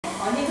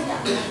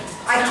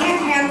I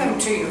can't hand them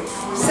to you.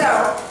 So,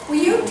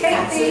 will you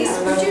take these?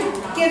 Would you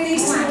give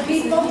these to the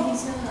people?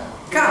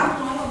 Come.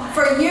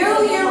 For you,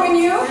 you, and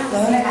you.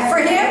 For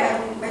him.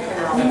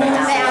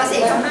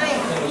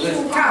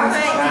 Come.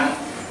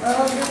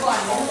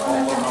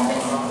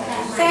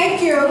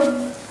 Thank you,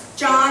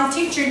 John.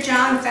 Teacher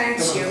John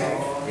thanks you.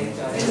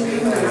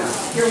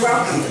 You're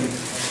welcome.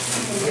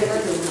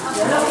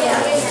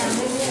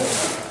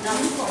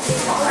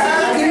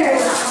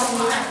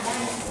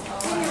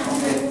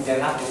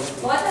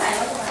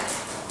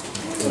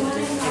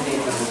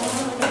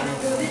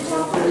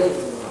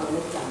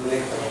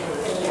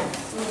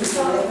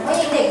 Có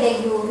nhữngเด็ก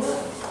ๆอยู่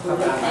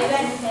ใช้แว่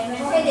น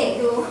ให้เด็ก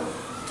ดู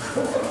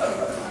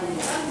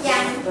ยั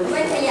งไม่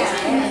ขยาย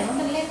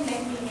มันเล็กๆไ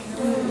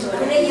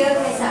ม่ได้เยอะ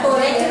เลยสามตัว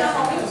เล็กที่เราเอ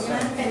าไปใช่ไหม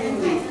เป็น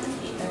ไง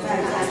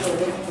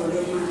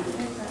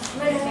ไ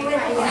ม่ขย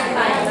ายไป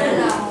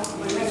เรา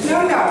No,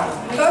 no.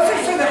 Those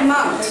are for the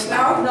monks,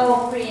 no? No,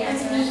 free.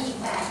 จะมีอีก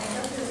แบบนึง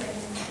ก็คือเป็น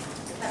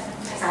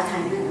ภาษาไท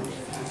ยนั่น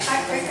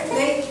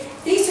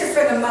These are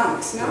for the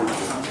monks, no?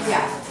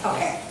 Yeah,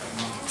 okay.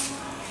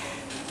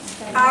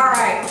 All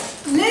right.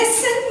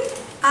 Listen,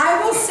 I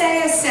will say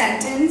a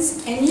sentence,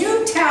 and you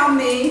tell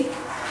me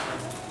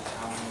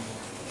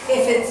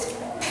if it's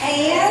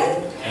pan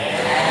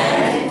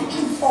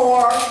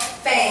or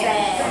fan.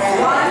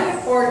 One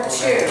or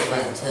two.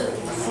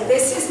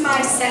 This is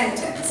my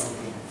sentence.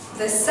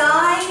 The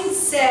sign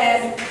said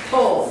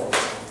pull.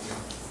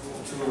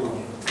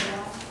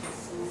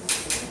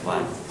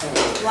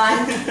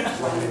 One.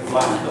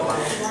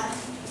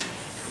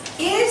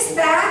 Is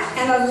that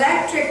an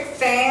electric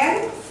fan?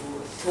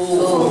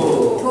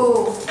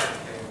 Two.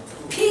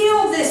 Peel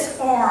this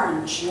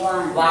orange.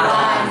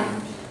 One.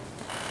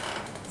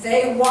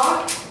 They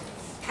walked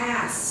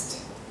past.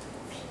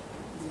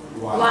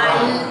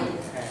 One.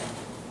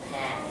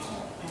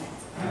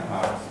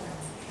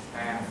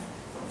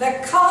 The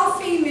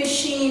coffee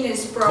machine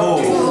is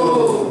broken.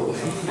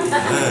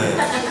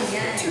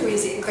 Too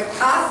easy. The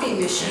coffee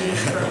machine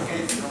is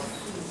broken.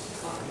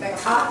 The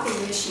coffee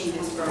machine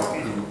is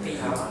broken.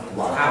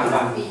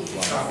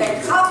 The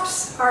cups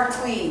are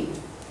clean.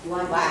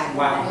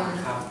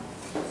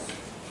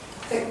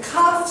 The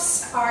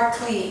cuffs are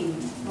clean.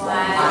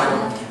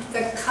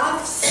 The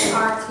cuffs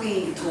are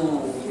clean.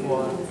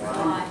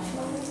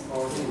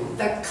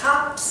 The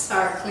cups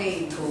are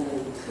clean.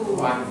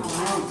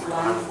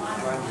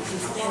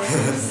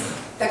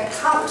 The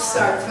cups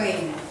are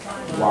clean.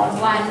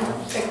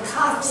 The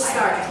cups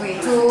are clean.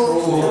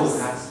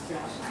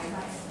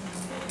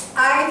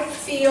 I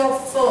feel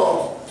full.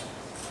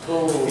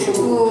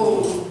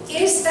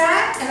 Is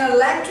that an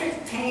electric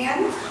pan?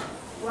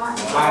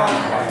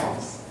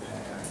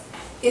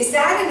 Is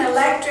that an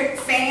electric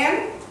fan?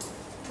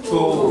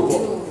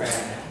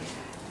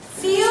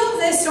 Feel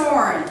this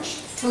orange.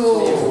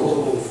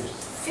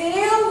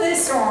 Feel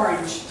this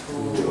orange.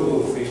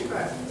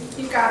 Good.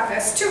 You got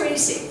this. Too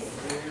easy.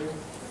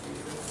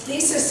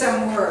 These are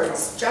some words.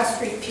 Just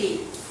repeat.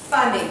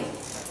 Funny.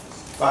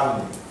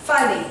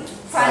 Funny.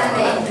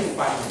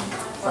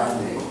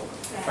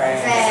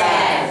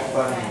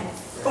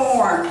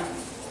 Born.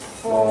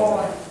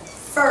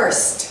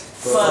 First.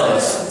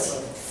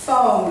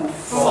 Phone.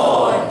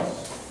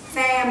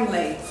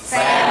 Family.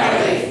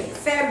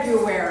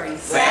 February.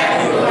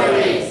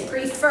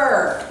 Prefer.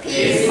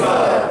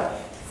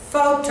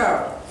 Photo.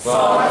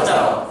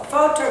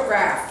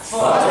 Photograph.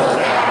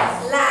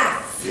 Laugh.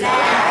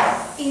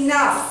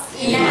 Enough.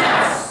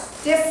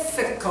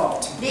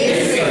 Difficult.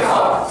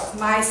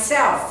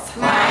 Myself.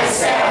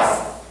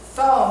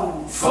 Phone.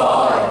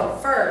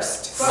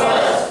 First.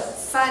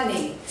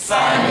 Funny.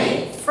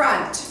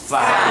 Front.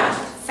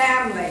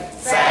 Family.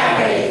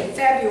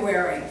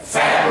 February.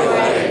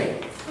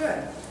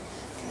 Good.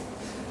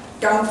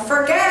 Don't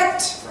forget.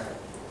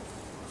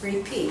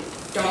 Repeat.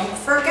 Don't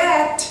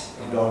forget.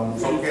 Don't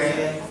forget.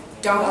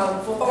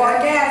 Don't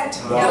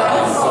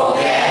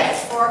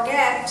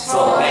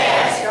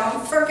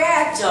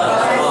forget.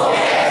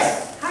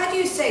 How do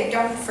you say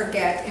don't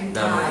forget in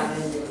Thai?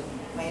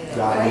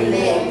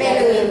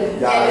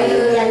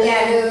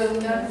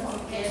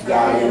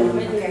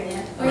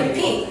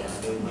 Repeat.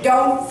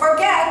 Don't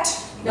forget.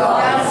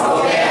 Don't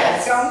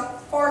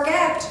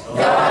forget.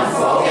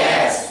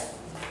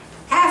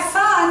 Have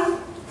fun.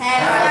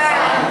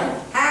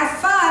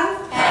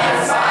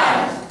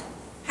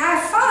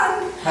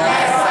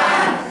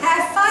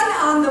 Have fun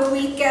on the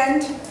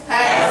weekend.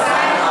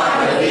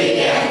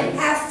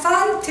 Have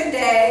fun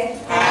today.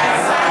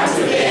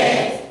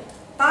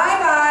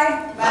 Bye-bye.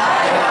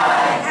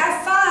 Have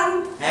fun.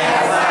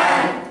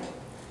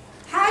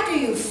 How do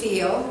you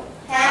feel?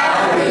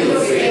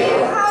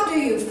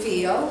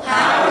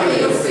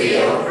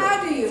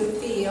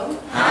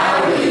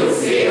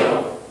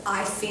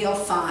 I feel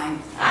fine.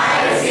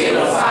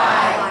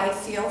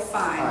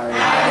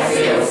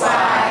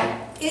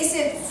 Is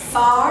it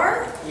far?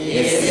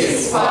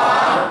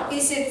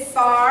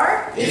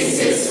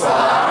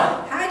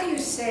 How do you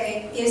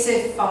say is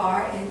it far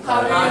in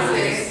Thai?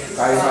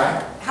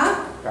 Huh?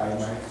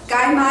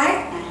 Gai mai?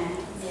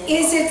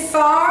 Is it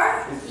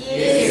far?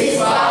 Is it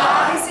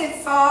far? Is it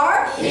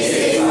far? Is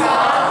it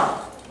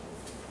far?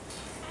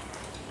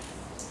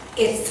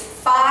 It's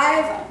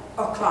 5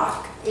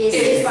 o'clock. Is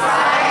it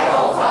 5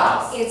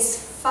 o'clock? It's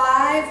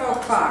 5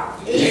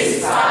 o'clock.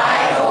 Is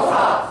 5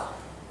 o'clock?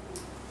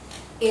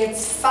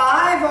 It's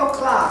 5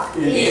 o'clock.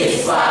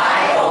 Is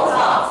 5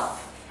 o'clock?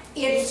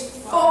 It's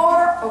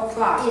 4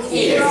 o'clock.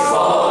 Is 4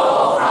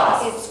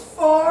 o'clock? It's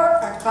 4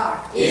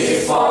 o'clock.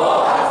 Is 4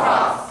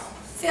 o'clock?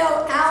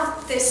 Fill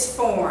out this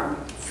form.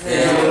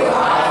 Fill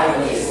out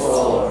this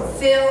form.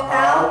 Fill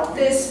out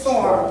this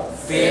form.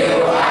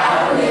 Fill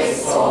out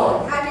this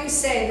form. How do you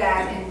say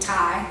that in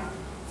Thai?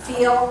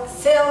 Fill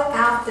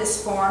out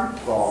this form.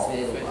 กรอก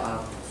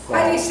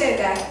How do you say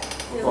that?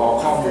 กรอก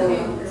ข้อมู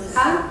ล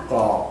Huh? กร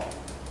อก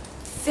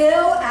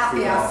Fill out,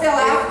 yeah, fill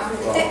out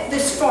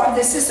this form.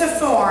 This is a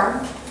form.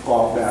 กรอ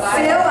กแบบ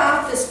Fill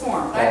out this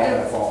form. กรอกแบ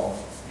บฟอร์ม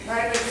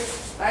Write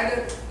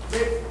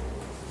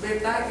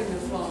in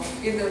the form.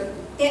 In the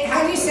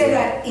How do you say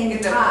that in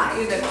Thai?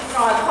 ก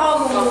รอกข้อ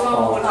มู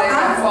ลในแบ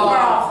บฟอ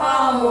ร์มข้อ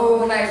มูล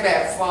ในแบ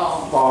บฟอร์ม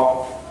กรอก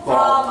กร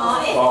อก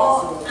กรอก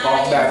กรอ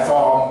กแบบฟ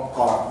อร์มก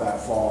รอกแบบ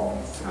ฟอร์ม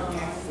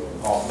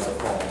กรอกแบบ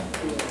ฟอร์ม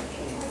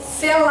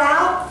Fill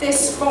out this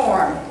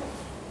form.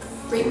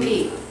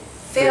 Repeat.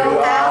 Fill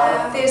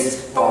out this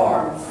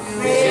form.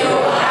 Fill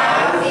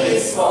out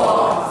this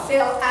form.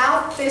 Fill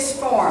out this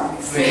form.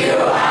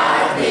 Fill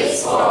out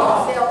this form.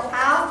 Fill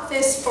out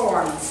this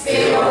form.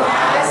 Fill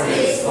out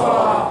this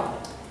form.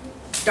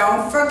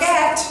 Don't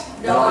forget.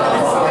 Don't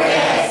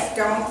forget.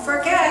 Don't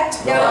forget.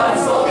 Don't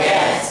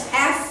forget.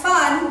 Have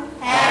fun.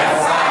 Have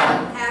fun.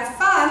 Have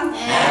fun.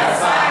 Have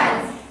fun.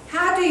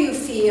 How do you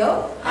feel?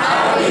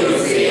 How do you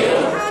feel?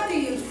 How do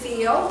you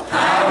feel?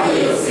 How do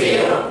you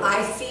feel?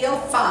 I feel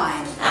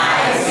fine.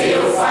 I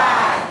feel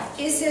fine.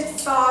 Is it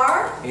far?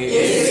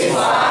 Is it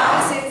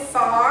far? Is it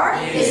far?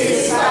 Is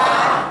it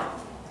far?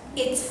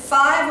 It's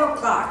 5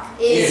 o'clock.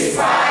 Is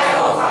 5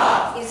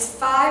 o'clock? It's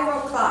 5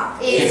 o'clock.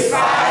 Is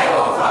 5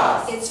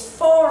 o'clock? It's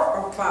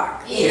 4 o'clock.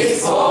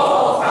 Is 4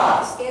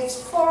 o'clock? It's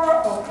 4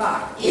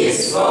 o'clock.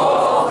 Is 4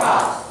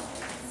 o'clock?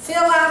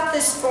 Fill out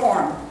this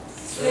form.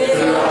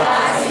 Fill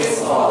out this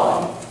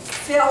form.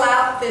 Fill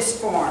out this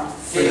form.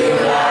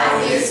 Fill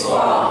out this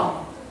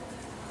form.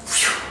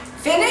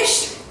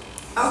 Finished?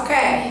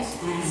 Okay.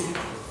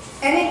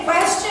 Any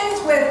questions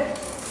with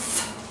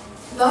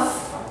the?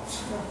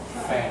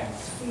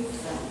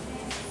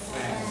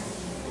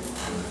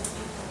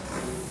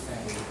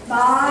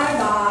 Bye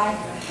bye.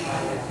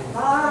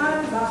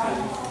 Bye bye.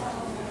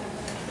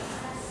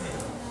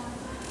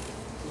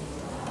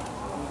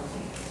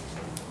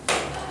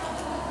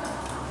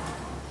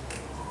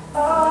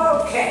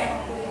 Okay.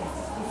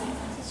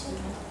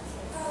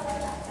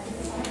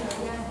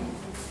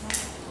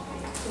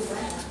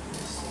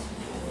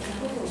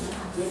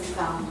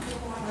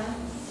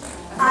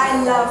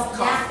 I love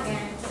coffee.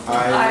 I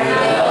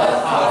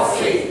love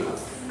coffee.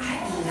 I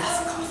love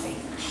coffee.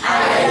 I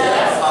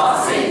love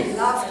coffee.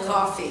 Love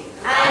coffee.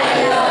 I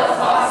love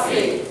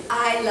coffee.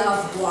 I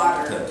love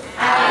water. I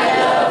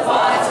love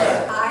water.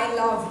 I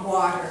love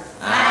water.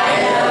 I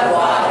love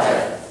water.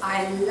 I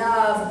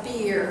love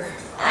beer.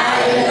 I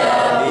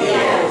love beer.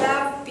 I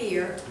love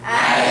beer. I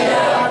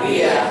love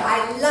beer.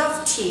 I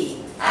love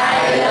tea.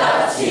 I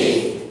love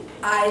tea.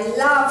 I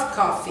love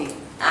coffee.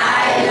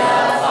 I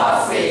love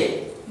coffee.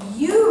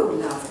 You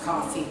love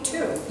coffee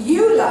too.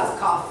 You love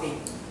coffee.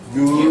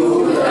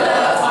 You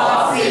love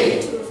coffee.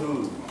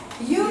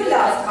 You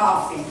love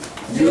coffee.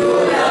 You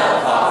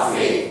love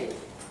coffee.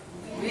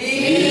 We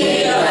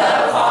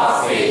love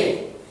coffee.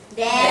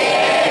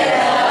 They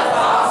love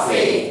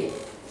coffee.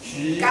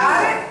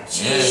 Got it?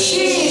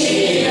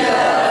 She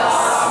loves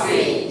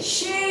coffee.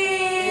 She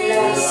loves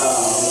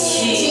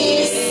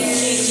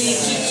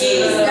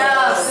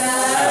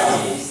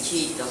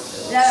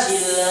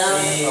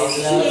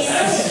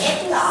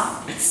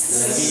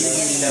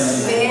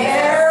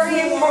very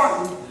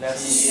important.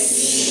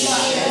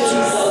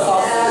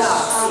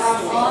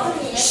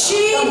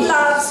 She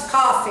loves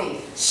coffee.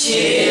 She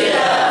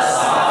loves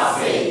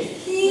coffee.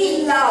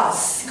 He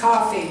loves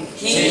coffee.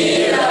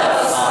 He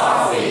loves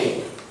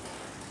coffee.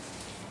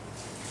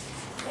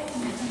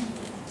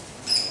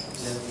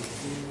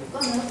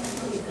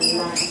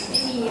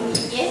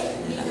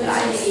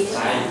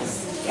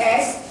 Okay?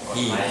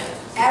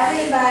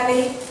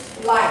 Everybody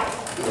like.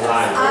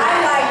 I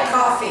like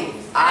coffee.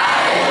 I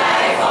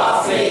like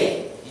coffee.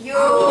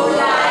 You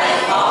like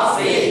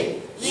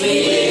coffee.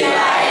 We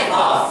like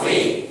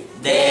coffee.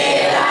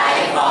 They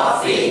like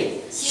coffee.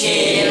 She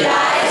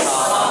likes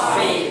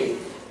coffee.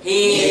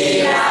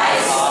 He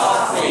likes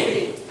coffee.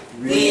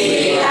 We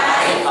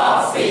like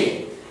coffee.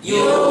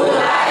 You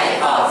like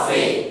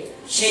coffee.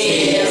 She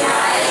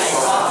likes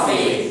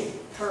coffee.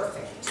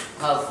 Perfect.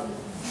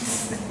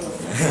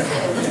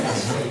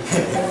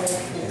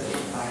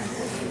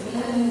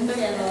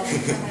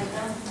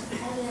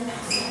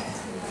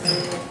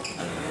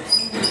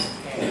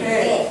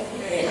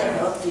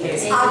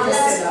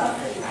 Opposite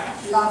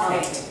of love,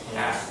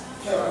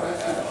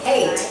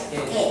 hate.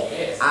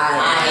 Hate. I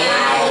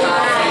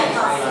like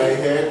coffee.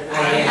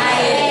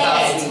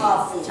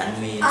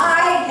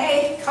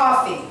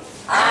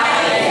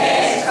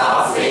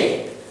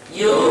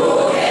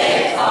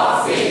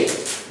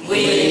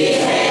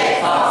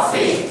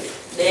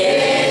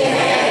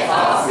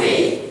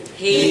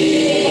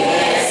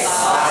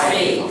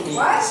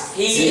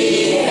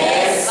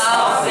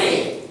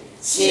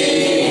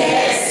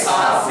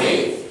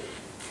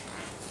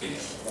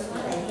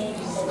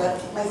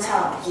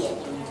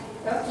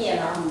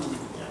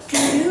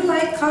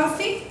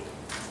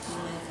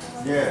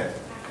 Yes,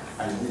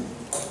 I did.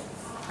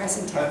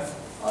 Present tense.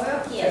 โอ้ย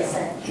เกลียด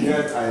สัน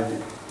Yes, I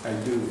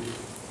do.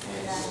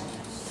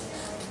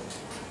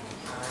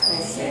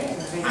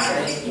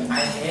 I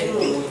hate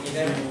you.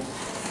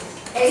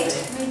 Eight.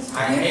 I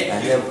hate I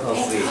you. love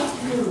coffee.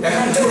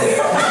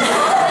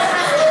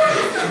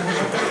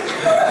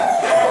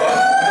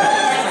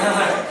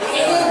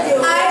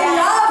 I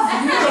love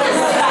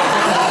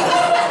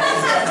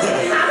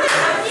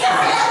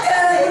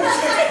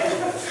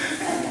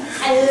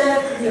I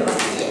love you you.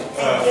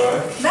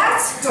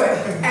 That's good.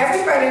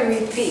 Everybody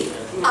repeat.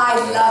 I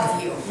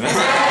love you. I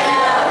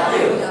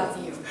love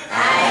you I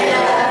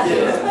love you. I love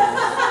you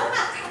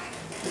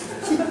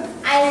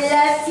I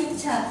love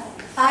teacher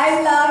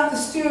I love the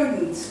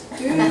students.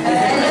 Do you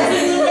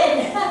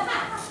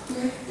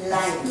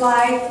like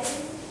like?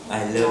 I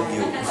love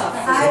you. I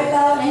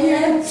love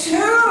you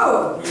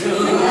too.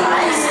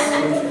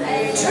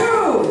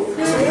 Two.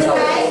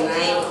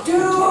 Do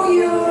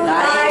you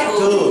like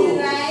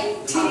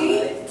tea?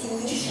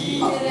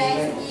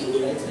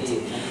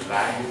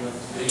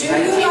 Do you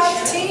like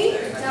tea?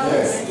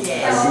 Yes,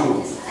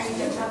 I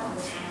do.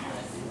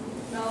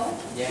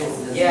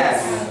 Yes.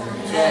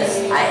 Yes,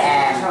 I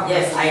am.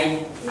 Yes, I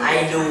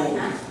do.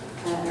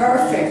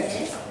 Perfect.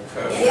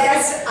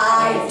 Yes,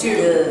 I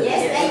do.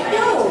 Yes I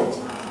do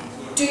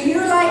Do you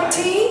like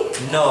tea?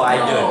 No, I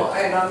don't.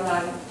 I don't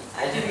like.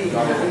 I don't. No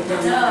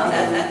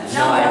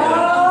No, I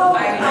don't. I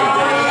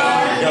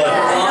don't.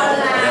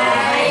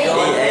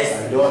 Yes. I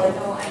don't.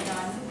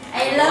 I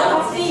love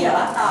coffee เหร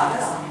อต่อแล้ว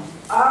เหรอ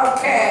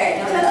Okay.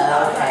 I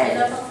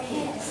love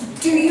coffee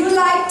Do you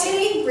like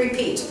tea?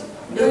 Repeat.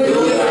 Do you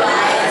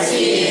like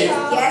tea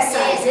Yes,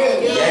 I do.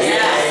 Yes,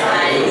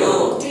 I do.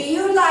 Do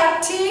you like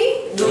tea?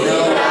 Do you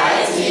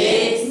like tea?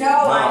 No,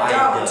 I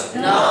don't.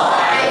 No,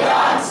 I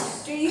don't.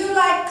 Do you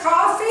like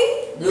coffee?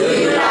 Do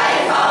you like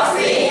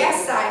coffee? Yes,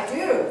 I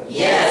do.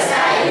 Yes,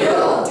 I do.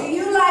 Do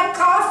you like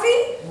coffee?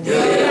 Do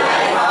you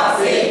like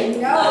coffee?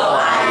 No,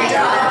 I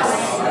don't.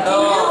 No.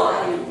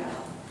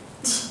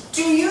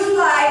 Do you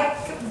like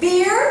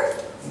beer?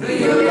 Do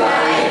you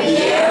like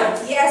beer?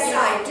 Yes,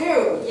 I do.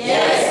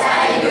 Yes,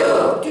 I do.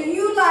 Do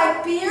you like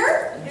beer?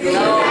 Do you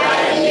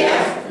like beer?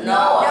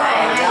 No, I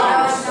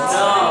don't.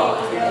 No.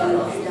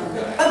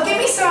 Oh, give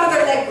me some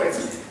other liquids.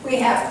 We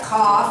have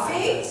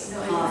coffee,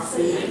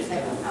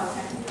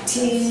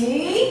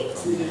 tea,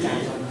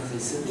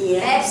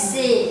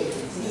 Pepsi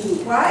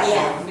what?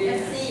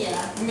 Pepsi เหร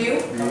อ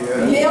Milk. Beer,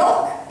 Milk,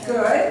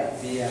 good.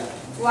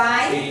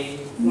 Wine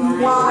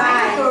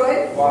Wine, good.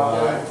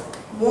 water,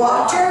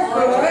 Water,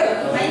 good.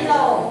 ไมโล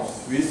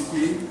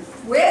whiskey,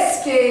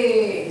 Whiskey.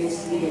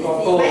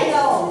 ไมโล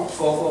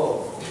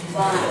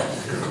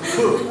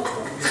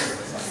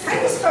How do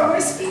you spell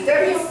whiskey?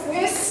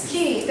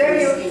 Whiskey.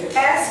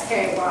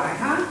 W-S-K-Y,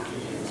 huh?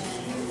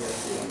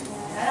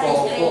 แล้วอ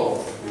ะไรอีก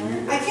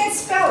I can't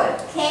spell it.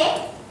 เค้ก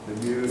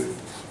W,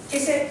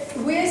 Is it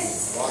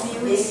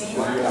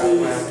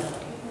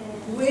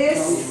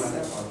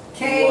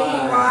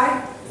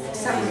K-E-Y?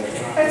 Something.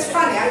 That's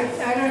funny.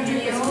 I don't do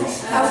this.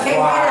 Okay,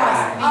 what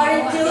else?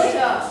 Orange juice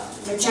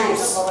The juice. ใ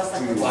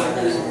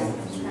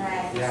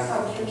ช่เขา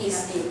มีส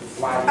ติ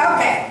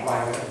Okay.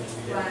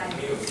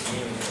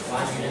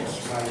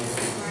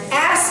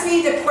 Ask me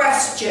the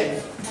question.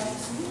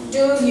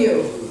 Do you?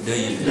 Do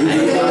you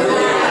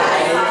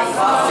like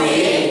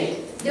coffee?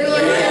 Do you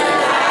like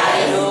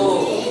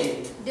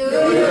Do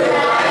you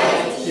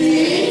like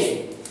tea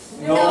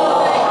No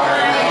I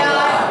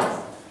don't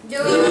Do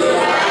you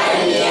like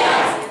beer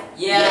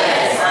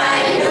Yes, I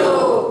do.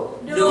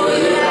 Do you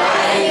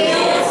like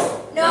milk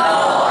No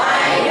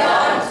I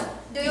don't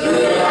Do you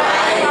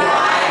like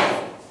wine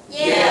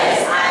Yes,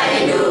 I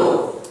do.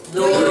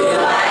 Do you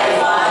like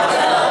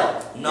water?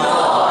 No,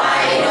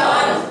 I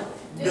don't.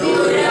 Do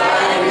you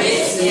like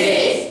whiskey?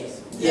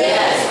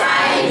 Yes,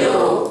 I do.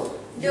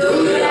 Do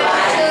you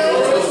like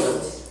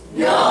juice?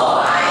 No,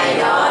 I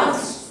don't.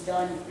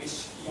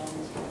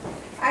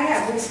 I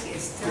have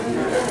whiskeys.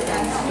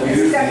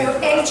 It's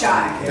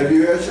W-H-I.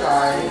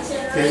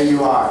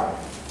 W-H-I-K-U-I.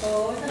 โอ้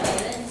สมัย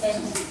นั้นเป็น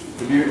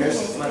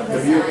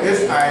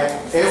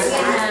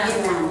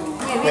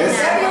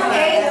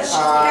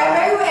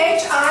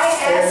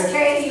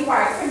W-H-I-S-K-E-Y. I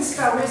couldn't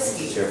spell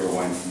whiskey. Whichever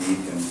one you need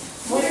them.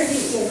 มุดดี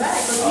เขียนว่าอะไร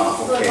ตัวที่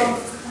ตัวตรง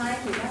สุดท้าย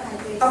เขียนว่าอะไร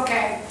ตัว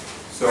Okay.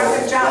 So,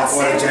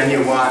 what Jen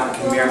you want?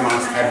 Come here,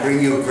 Mons. I bring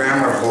you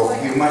grammar book.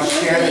 You must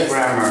share the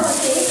grammar.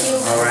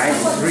 All right?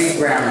 3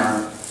 grammar.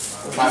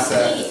 Pasa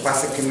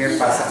Khmer,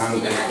 Pasa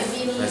Angkor.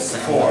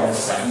 4.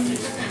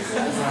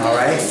 All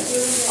right?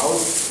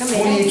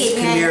 Who needs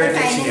Khmer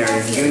dictionary?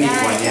 You need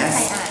one, yes?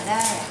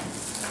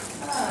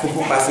 Who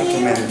Pasa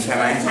Khmer,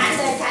 shall I?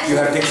 You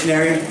have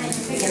dictionary?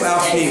 Who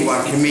else need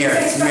one? Khmer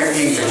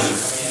English.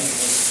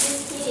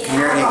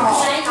 Khmer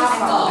English.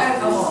 Alcohol.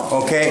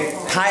 Okay.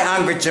 Thai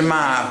Angkor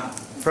Jama.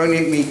 From me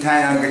Thai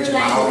Angkor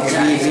Jama.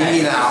 Okay. Me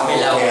Lao.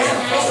 Okay.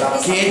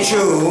 Kien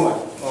Chu.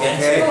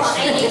 Okay. ไ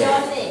อ้นี่โด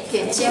นสิ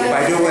If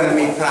I do want to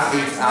meet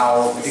Pratik,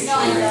 I'll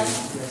dictionary.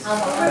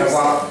 แล้ว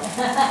ก็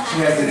she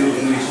has to do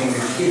English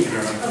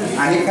teacher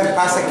อันนี้คือภ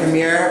าษาเขม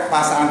รภ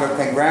าษาอังกฤษเ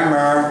ป็น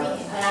grammar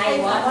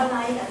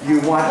you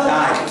want ไ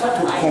ด้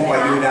ทุกคนไป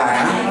ดูได้น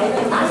ะ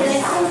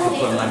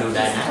คนมาดูไ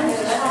ด้นะ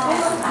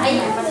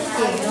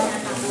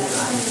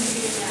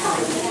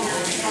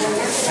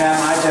แต่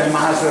อาจารย์ม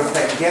าสรุปแ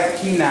ต่เก็บ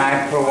ที่ไหน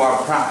เพราะว่า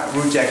พระ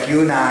รู้จักอ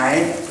ยู่ไหน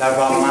แล้ว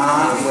ก็มา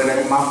เมื่อ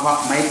มา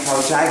ไม่เข้า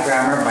ใจ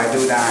grammar ไป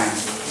ดูได้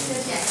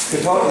คือ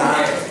โทษนะ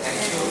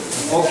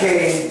โอเค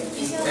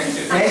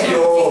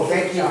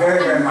thank you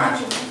very much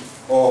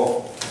โอ้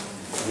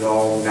โย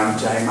นำ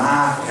ใจมา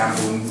กทำ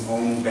บุญอ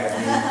งค์แบบ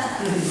นี้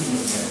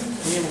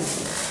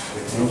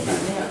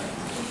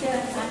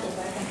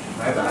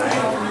บ๊ายบาย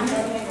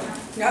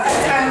No,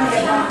 and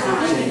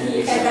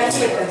that's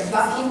it,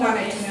 but he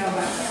wanted to know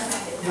about that.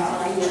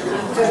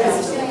 So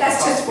that's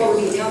just what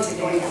we did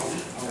today.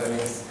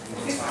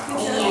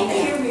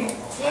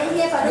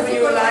 Do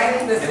you like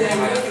the same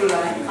would you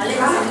like?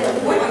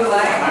 Would you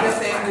like the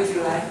same would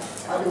you like?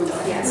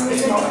 Yes,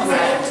 it's more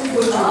about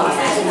would you like.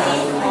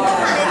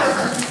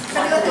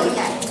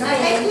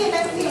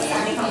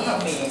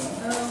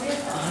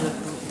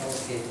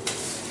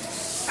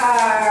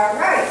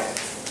 Right.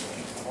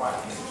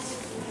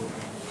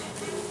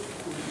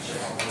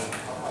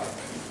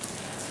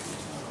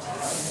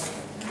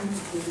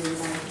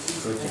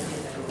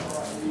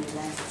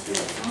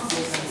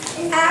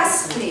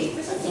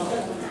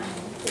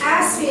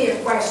 Ask me a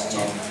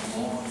question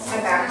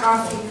about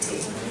coffee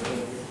tea.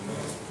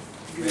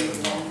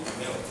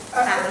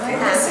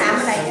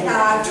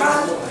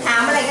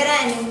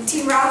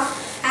 T-Rock,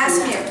 ask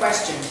me a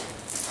question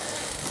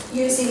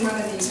using one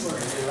of these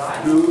words.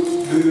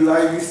 Do you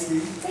like whiskey?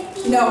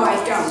 No, I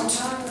don't.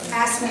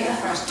 Ask me a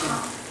question.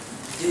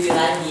 Do you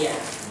like beer?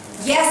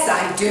 Yes,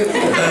 I do.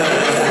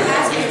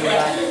 Ask me a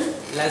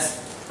question.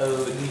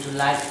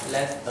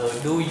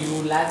 Do you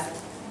like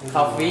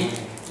coffee?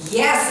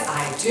 Yes,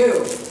 I do.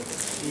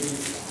 Do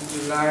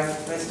you like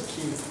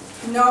whiskey?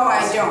 No,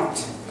 I don't.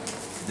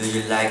 Do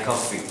you like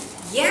coffee?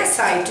 Yes,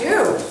 I do.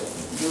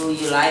 Do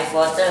you like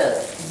water?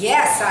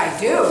 Yes, I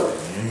do.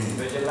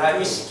 Do you like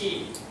whiskey?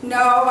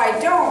 No, I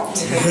don't.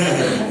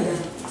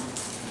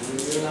 Do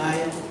you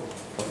like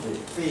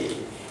tea?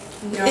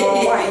 No,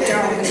 I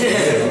don't. Do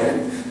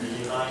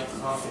you like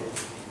coffee?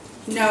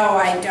 No,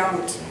 I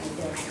don't.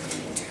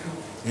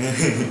 Do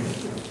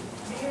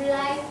you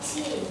like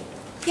tea?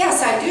 Yes,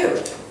 I do.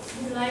 Do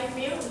you like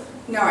milk?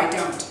 No, I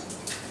don't.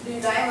 Do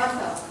you like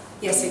water?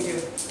 Yes, I do.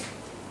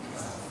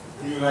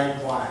 Do you like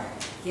wine?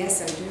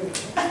 Yes, I do.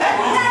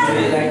 Do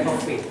you like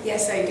coffee?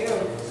 Yes, I do.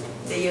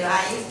 Do you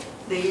like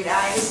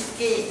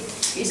whiskey?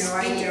 No,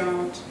 I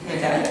don't.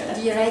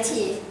 Do you like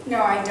tea? No,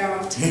 I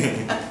don't. Do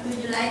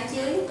you like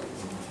juice?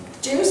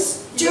 Juice?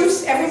 Juice?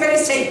 Everybody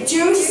say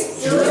juice?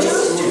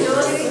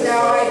 No,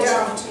 I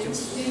don't.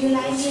 Do you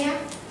like beer?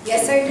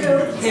 Yes, I do.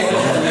 Do you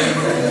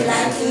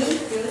like tea?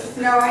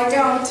 No, I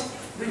don't.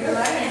 Do you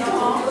like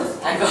alcohol? No,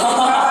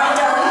 I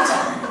don't.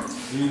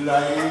 Do you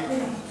like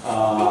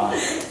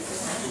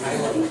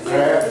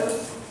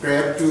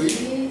grape juice?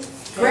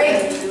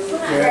 Grape.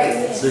 Grape.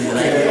 Do you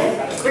like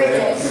Grape.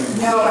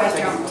 No, I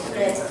don't.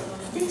 Grape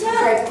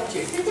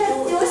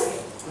juice.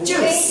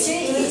 Juice.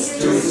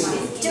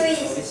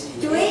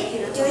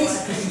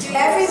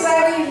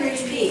 Everybody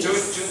repeat.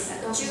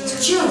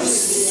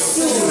 Juice.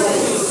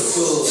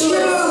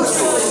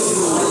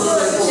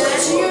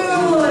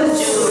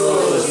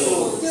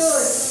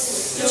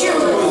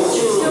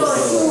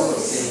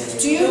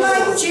 Do you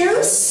like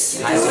juice?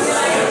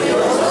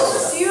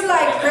 Do you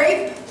like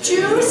grape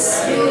juice?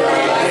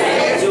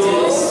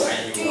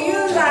 Do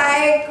you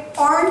like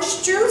orange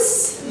juice?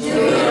 Do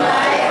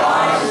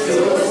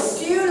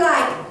you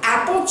like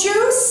apple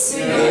juice?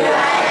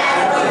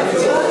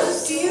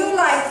 Do you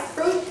like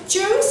fruit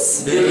juice?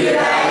 Do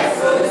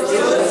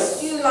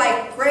you like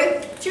grape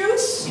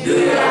juice? Juice.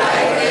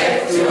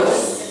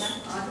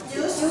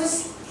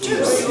 Do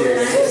you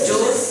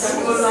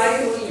like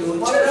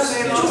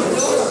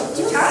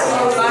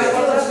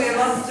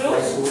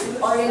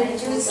watermelon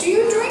juice? Do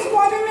you drink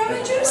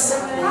watermelon juice?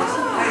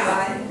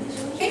 Ah,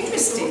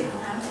 interesting.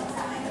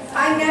 I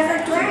never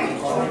drank.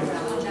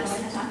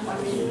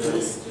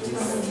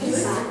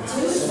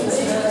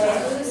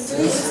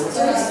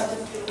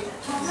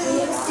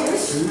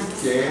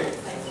 Okay.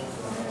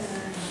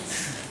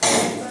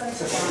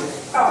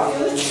 Oh,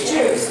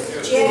 juice.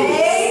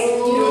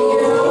 J-U-I-C-E.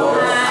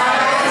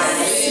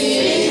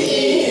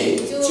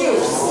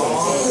 Juice.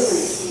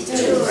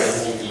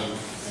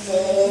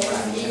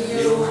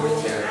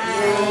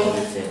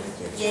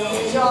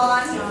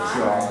 John.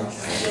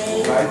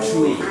 Right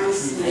true.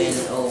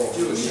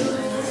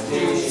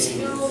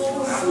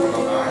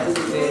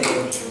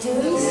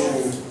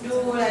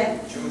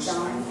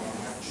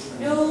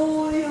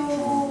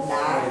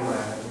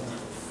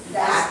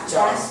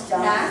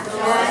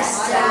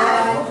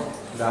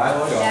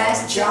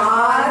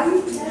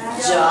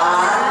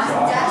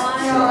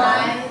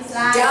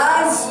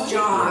 Does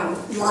John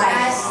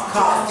like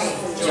coffee?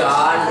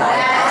 John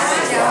like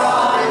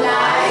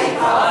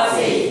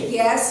coffee.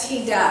 Yes, he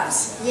does.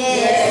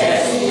 Yes,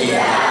 he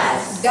does.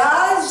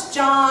 Does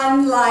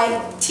John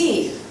like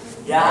tea?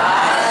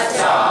 Does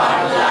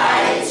John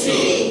like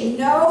tea?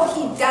 No,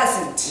 he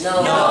doesn't.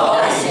 No,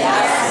 he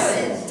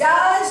doesn't.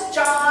 Does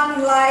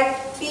John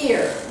like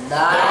beer?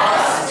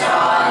 Does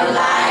John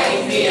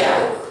like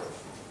beer?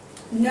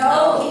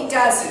 No, he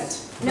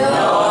doesn't.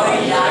 No,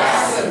 he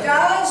doesn't.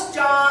 Does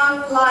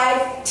John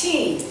like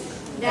tea?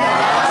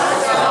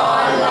 Does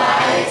John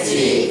like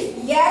tea?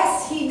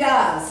 Yes, he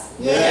does.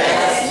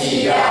 Yes,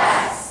 he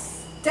does.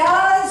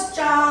 Does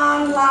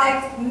John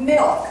like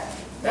milk?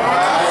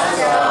 Does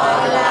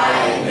John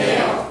like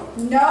milk?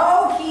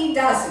 No, he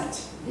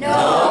doesn't.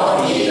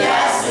 No, he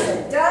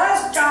doesn't.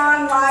 Does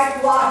John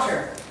like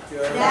water?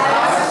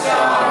 Does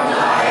John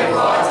like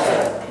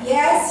water?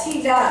 Yes,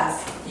 he does.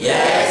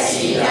 Yes,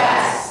 he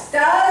does.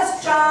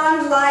 Does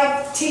John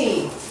like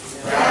tea?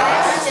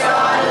 Does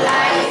John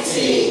like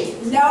tea?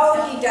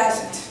 No, he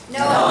doesn't.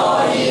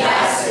 No, he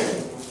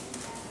doesn't.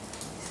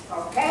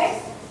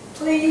 Okay?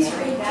 Please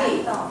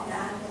repeat.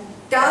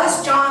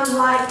 Does John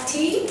like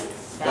tea?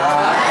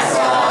 Does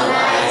John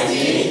like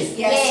tea?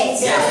 Yes,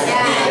 he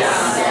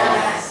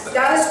does.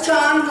 Does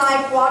John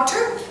like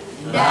water?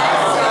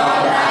 Does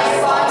John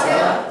like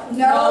water?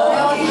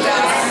 No, he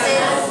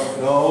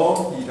doesn't.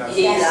 No, he doesn't.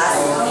 He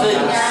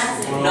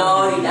doesn't. No,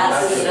 he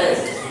doesn't.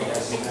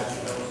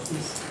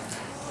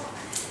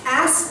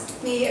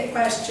 Ask me a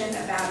question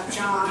about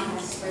John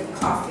with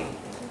coffee.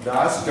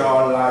 Does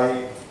John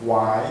like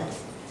wine?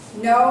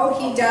 No,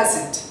 he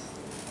doesn't.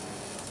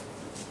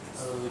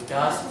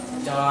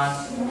 Does John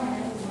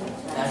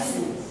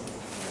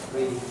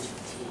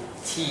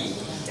tea?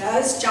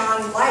 Does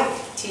John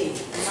like tea?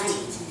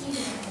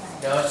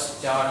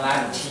 Does John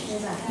like tea?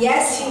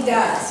 Yes, he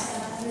does.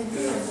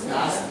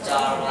 Does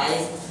John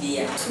like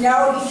beer?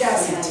 No, he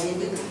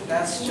doesn't.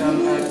 Does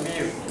John like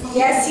milk?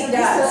 Yes, he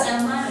does.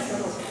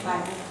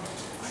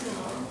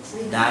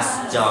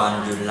 Does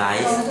John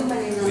like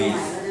wheat?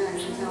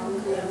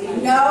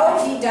 No,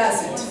 he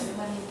doesn't.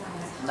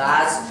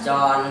 Does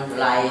John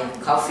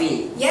like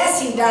coffee?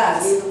 Yes, he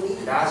does.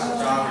 Does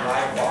John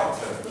like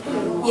water?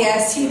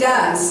 Yes, he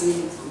does.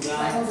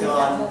 Does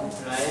John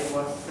like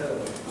water?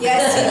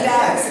 Yes, he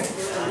does.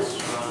 Does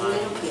John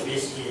like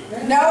biscuit?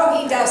 No,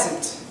 he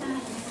doesn't.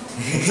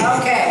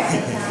 Okay.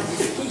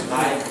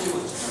 Like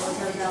juice?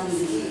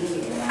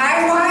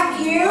 I want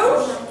you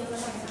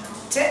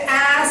to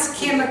ask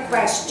him a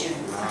question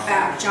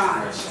about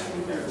John.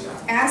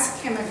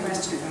 Ask him a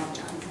question about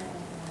John.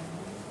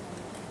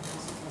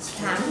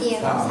 ถามเพียง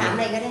ถามอะ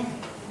ไรก็ได้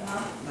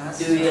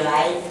Do you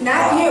like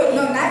Not you.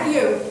 No, not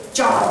you.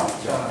 John.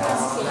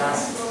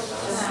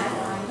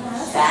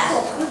 that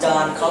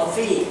John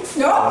coffee?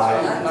 No. ไล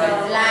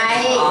ค์ ไล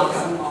ค์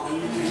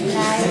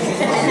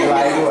มีไล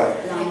ค์ด้วย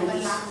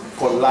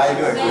กดไลค์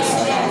ด้วยกด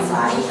ไล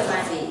ค์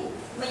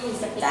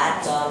That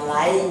John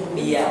like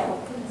beer?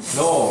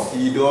 No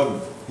he don't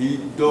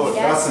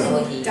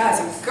doesn't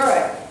Doesn't.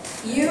 Good.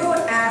 You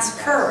ask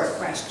her a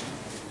question.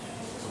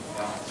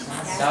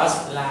 Does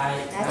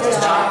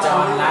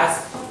John like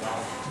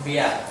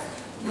beer?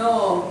 No,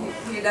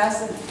 he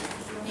doesn't.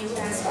 You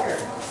ask her.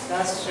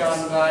 Does John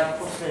like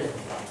coffee?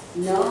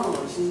 No,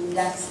 he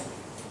doesn't.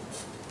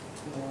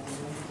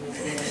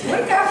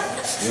 Wake up.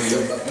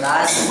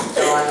 Does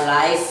John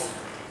like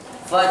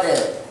further?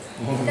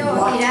 no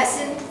he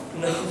doesn't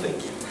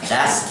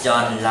Does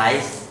John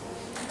like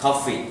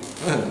coffee?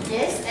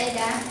 yes I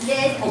does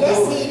yes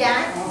he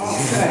does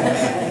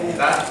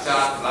Does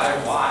John like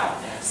wine?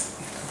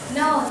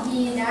 no he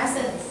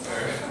doesn't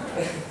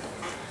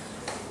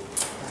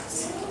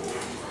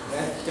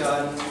Does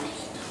John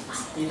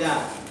eat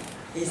up?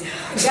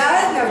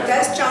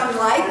 Does John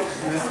like?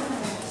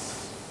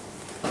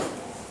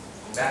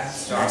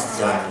 Does Does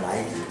John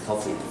like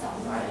coffee?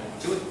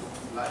 juice?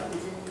 Like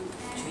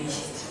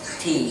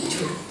Tea?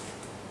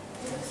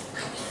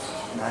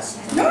 Does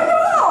No,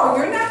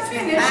 you're not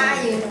finished.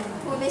 อยู่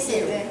พูดไม่เสร็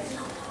จเลย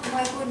ไ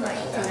ม่พูดใหม่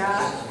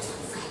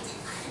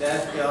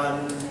Does John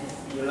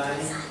you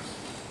like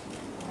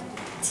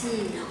ที่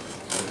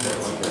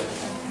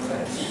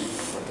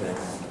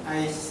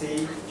ice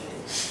tea?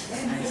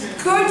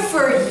 Good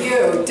for you.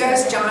 Does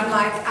John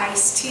like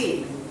iced tea?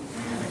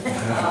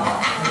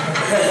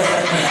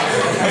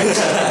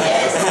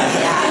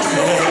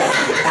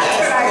 That's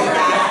right.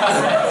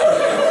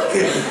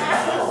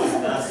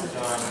 Does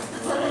John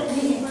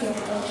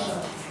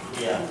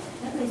yeah.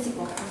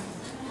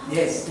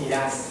 Yes, he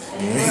does.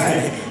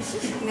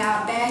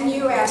 Now, Ben,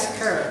 you ask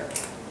her.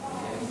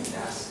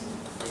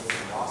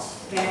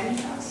 Ben,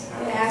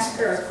 ask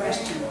her a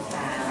question.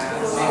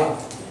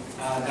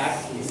 That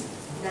is.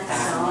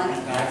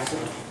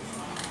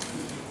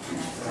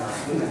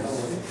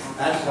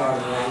 That's our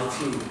line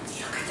too.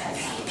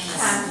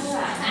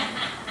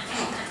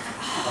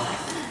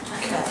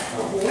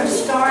 I'm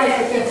sorry,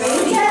 but the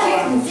baby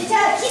kitten. ที่เธ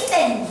อคิดเ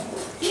ป็น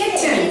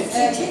Kitten.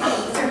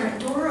 They're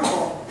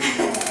adorable.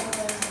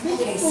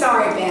 Okay,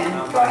 sorry, Ben.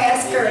 Go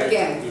ask her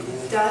again.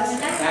 Does?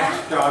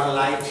 That's John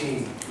like tea.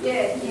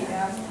 Yeah, he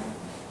does.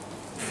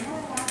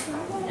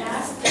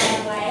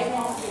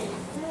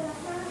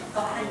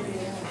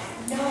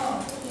 no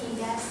he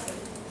doesn't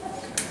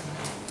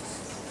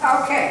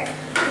Okay,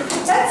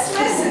 let's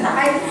listen,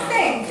 I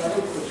think.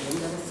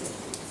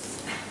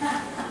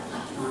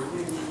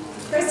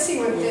 Let's see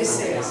what this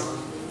is.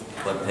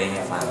 เปิดเพลงใ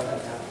ห้ฟัง 1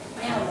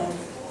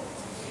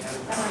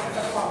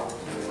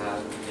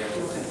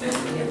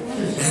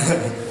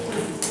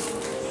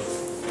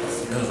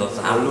 2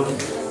 3 รุ่น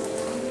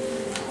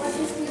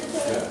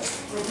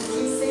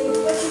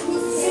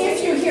See if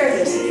you hear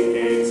this. He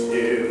hates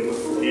him,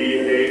 he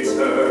hates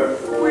her,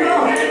 we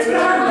No, hate no,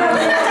 her. no.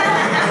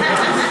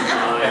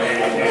 I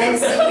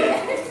hate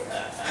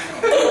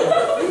him.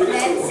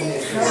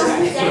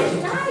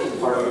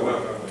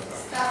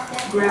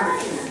 Grammar.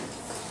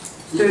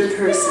 Third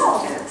person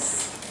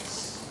S.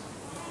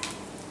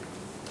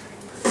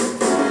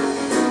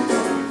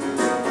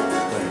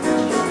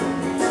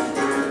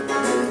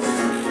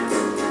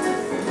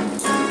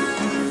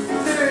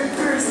 Third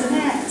person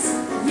S.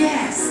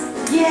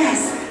 Yes,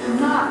 yes,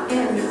 not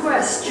in the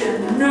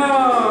question.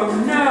 No,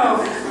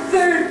 no.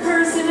 Third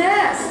person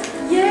S.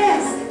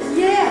 Yes,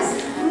 yes,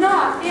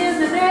 not in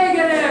the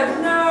negative.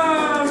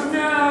 No,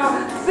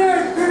 no.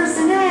 Third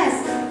person S.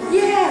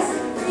 Yes,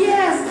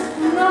 yes,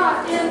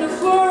 not in the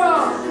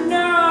plural.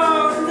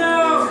 No,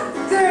 no.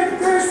 Third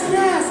person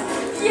S.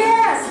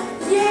 Yes,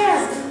 yes.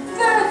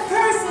 Third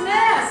person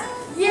S.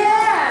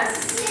 Yes.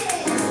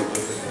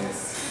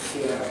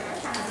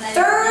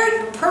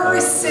 Third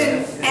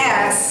person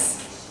S.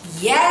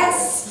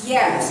 Yes,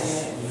 yes.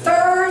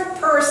 Third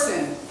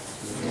person.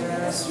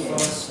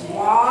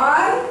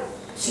 1,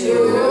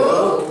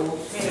 2,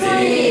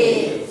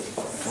 3.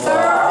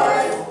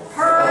 Third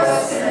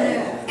person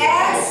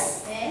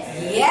S.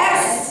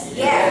 Yes,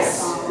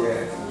 yes.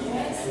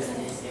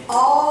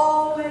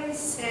 Always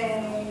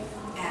say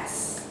S.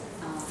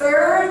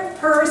 Third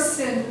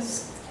person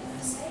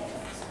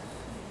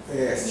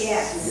Yes.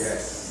 Yes.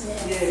 Yes.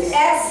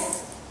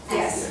 S.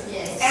 Yes.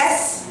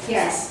 S.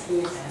 Yes.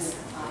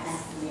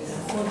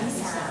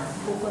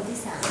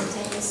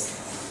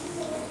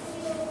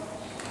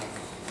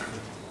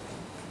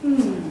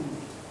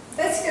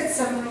 Let's get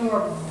some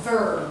more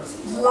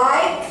verbs.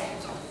 Like,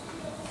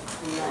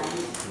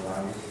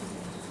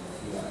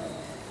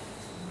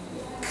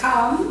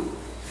 come,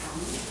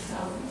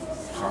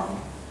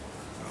 Come.